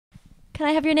Can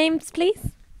I have your names,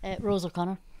 please? Rose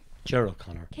O'Connor. Ger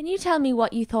O'Connor. Can you tell me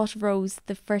what you thought of Rose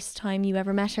the first time you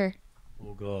ever met her?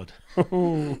 Oh God.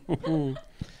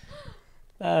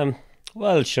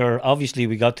 Well, sure. Obviously,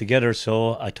 we got together,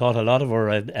 so I thought a lot of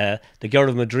her. The girl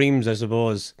of my dreams, I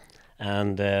suppose,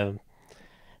 and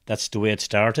that's the way it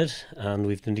started. And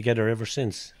we've been together ever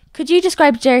since. Could you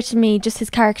describe Ger to me, just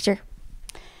his character?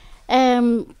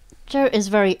 Ger is a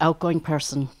very outgoing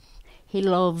person. He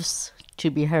loves to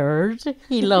be heard.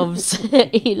 He loves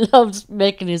he loves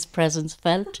making his presence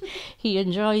felt. He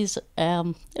enjoys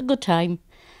a good time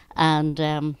and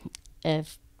a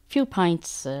few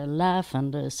pints, laugh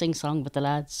and sing song with the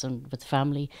lads and with the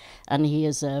family. And he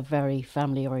is a very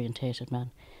family orientated man.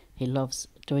 He loves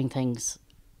doing things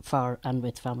for and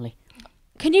with family.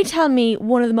 Can you tell me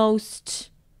one of the most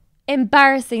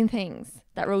embarrassing things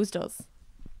that Rose does?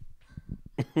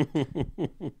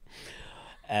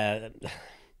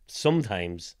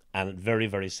 Sometimes, and very,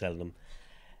 very seldom,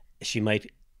 she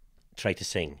might try to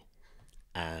sing,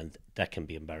 and that can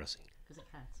be embarrassing. Because I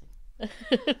can't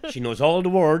sing. She knows all the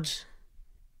words,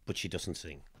 but she doesn't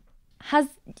sing. Has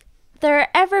there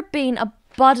ever been a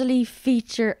bodily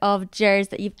feature of Ger's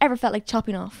that you've ever felt like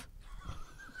chopping off?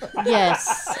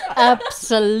 Yes,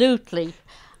 absolutely.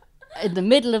 In the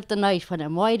middle of the night when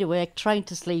I'm wide awake trying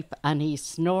to sleep and he's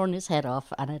snoring his head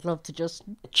off and I'd love to just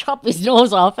chop his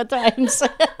nose off at times.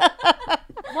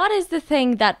 What is the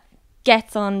thing that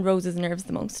gets on Rose's nerves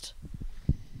the most?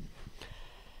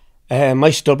 My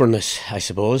stubbornness, I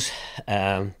suppose.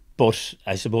 But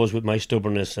I suppose with my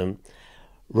stubbornness and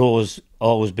Rose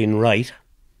always been right,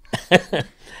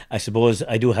 I suppose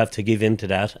I do have to give in to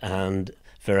that, and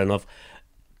fair enough.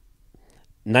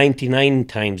 99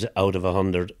 times out of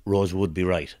 100, Rose would be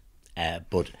right.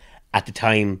 But at the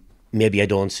time, maybe I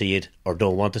don't see it or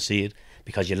don't want to see it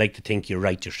because you like to think you're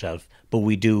right yourself. But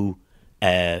we do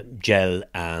gel,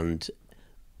 and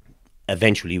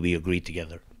eventually we agree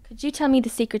together. Could you tell me the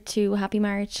secret to a happy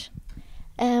marriage?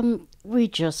 We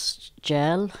just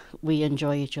gel. We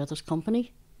enjoy each other's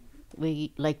company.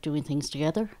 We like doing things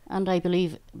together. And I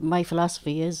believe my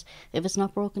philosophy is, if it's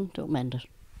not broken, don't mend it.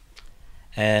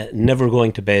 Never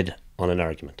going to bed on an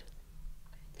argument.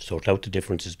 Sort out the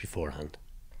differences beforehand.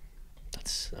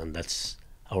 That's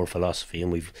our philosophy,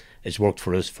 and it's worked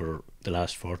for us for the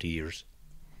last 40 years.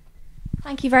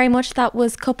 Thank you very much. That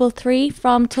was couple 3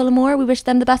 from Tullamore. We wish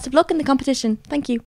them the best of luck in the competition. Thank you.